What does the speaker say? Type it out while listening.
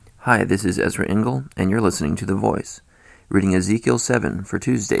Hi, this is Ezra Engel, and you're listening to The Voice, reading Ezekiel 7 for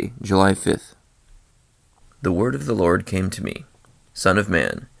Tuesday, July 5th. The word of the Lord came to me. Son of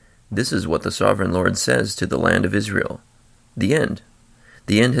man, this is what the sovereign Lord says to the land of Israel. The end.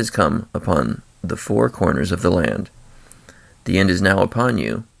 The end has come upon the four corners of the land. The end is now upon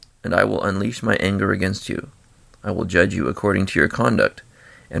you, and I will unleash my anger against you. I will judge you according to your conduct,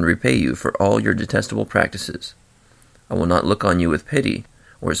 and repay you for all your detestable practices. I will not look on you with pity,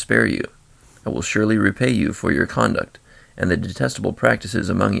 or spare you. I will surely repay you for your conduct, and the detestable practices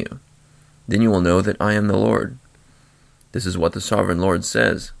among you. Then you will know that I am the Lord. This is what the sovereign Lord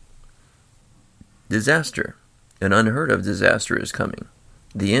says. Disaster, an unheard of disaster is coming.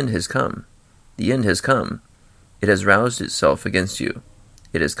 The end has come. The end has come. It has roused itself against you.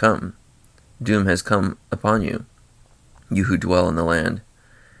 It has come. Doom has come upon you, you who dwell in the land.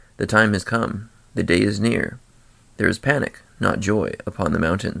 The time has come. The day is near. There is panic, not joy, upon the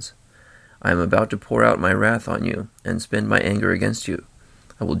mountains. I am about to pour out my wrath on you, and spend my anger against you.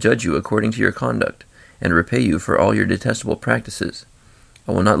 I will judge you according to your conduct, and repay you for all your detestable practices.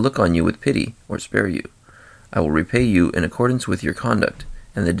 I will not look on you with pity, or spare you. I will repay you in accordance with your conduct,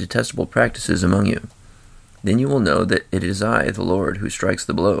 and the detestable practices among you. Then you will know that it is I, the Lord, who strikes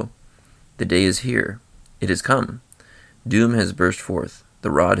the blow. The day is here. It has come. Doom has burst forth. The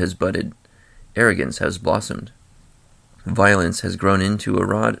rod has budded. Arrogance has blossomed. Violence has grown into a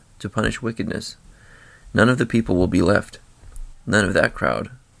rod to punish wickedness. None of the people will be left. None of that crowd.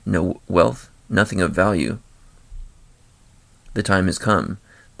 No wealth, nothing of value. The time has come.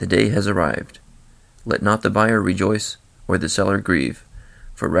 The day has arrived. Let not the buyer rejoice, or the seller grieve,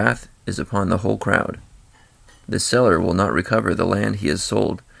 for wrath is upon the whole crowd. The seller will not recover the land he has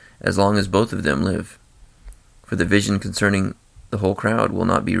sold, as long as both of them live. For the vision concerning the whole crowd will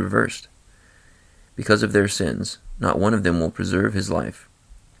not be reversed. Because of their sins, not one of them will preserve his life.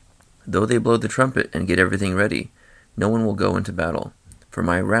 Though they blow the trumpet and get everything ready, no one will go into battle, for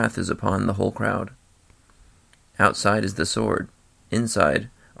my wrath is upon the whole crowd. Outside is the sword, inside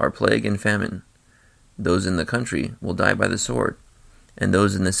are plague and famine. Those in the country will die by the sword, and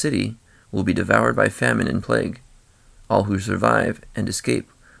those in the city will be devoured by famine and plague. All who survive and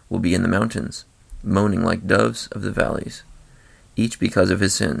escape will be in the mountains, moaning like doves of the valleys, each because of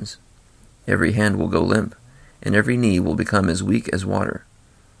his sins. Every hand will go limp, and every knee will become as weak as water.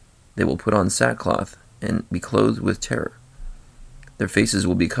 They will put on sackcloth and be clothed with terror. Their faces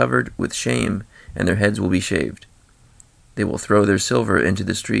will be covered with shame, and their heads will be shaved. They will throw their silver into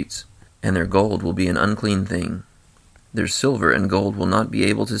the streets, and their gold will be an unclean thing. Their silver and gold will not be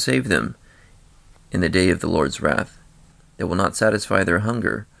able to save them in the day of the Lord's wrath. They will not satisfy their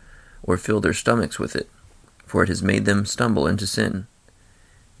hunger, or fill their stomachs with it, for it has made them stumble into sin.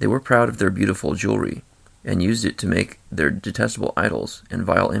 They were proud of their beautiful jewelry, and used it to make their detestable idols and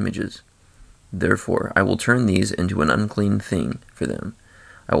vile images. Therefore I will turn these into an unclean thing for them.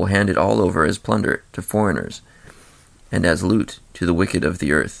 I will hand it all over as plunder to foreigners, and as loot to the wicked of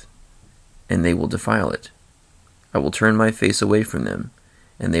the earth, and they will defile it. I will turn my face away from them,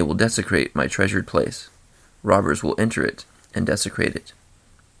 and they will desecrate my treasured place. Robbers will enter it and desecrate it.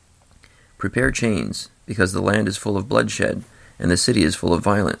 Prepare chains, because the land is full of bloodshed, and the city is full of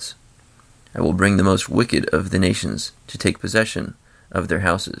violence. I will bring the most wicked of the nations to take possession of their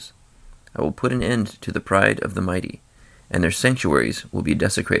houses. I will put an end to the pride of the mighty, and their sanctuaries will be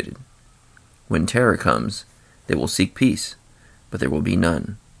desecrated. When terror comes, they will seek peace, but there will be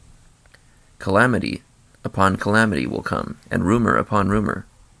none. Calamity upon calamity will come, and rumor upon rumor.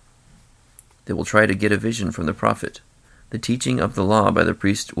 They will try to get a vision from the prophet. The teaching of the law by the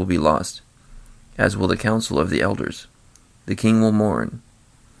priest will be lost, as will the counsel of the elders. The king will mourn.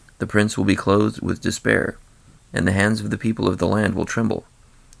 The prince will be clothed with despair, and the hands of the people of the land will tremble.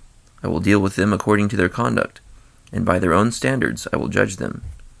 I will deal with them according to their conduct, and by their own standards I will judge them.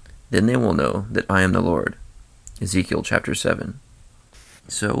 Then they will know that I am the Lord. Ezekiel chapter 7.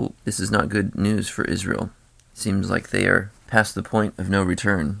 So, this is not good news for Israel. It seems like they are past the point of no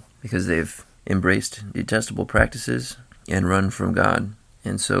return, because they've embraced detestable practices and run from God.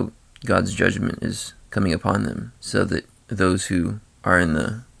 And so, God's judgment is coming upon them, so that those who are in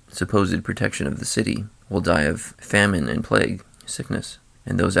the supposed protection of the city will die of famine and plague, sickness,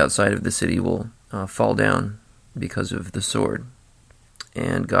 and those outside of the city will fall down because of the sword,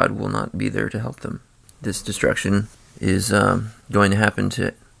 and God will not be there to help them. This destruction is going to happen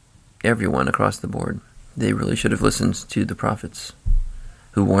to everyone across the board. They really should have listened to the prophets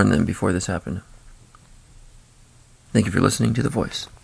who warned them before this happened. Thank you for listening to The Voice.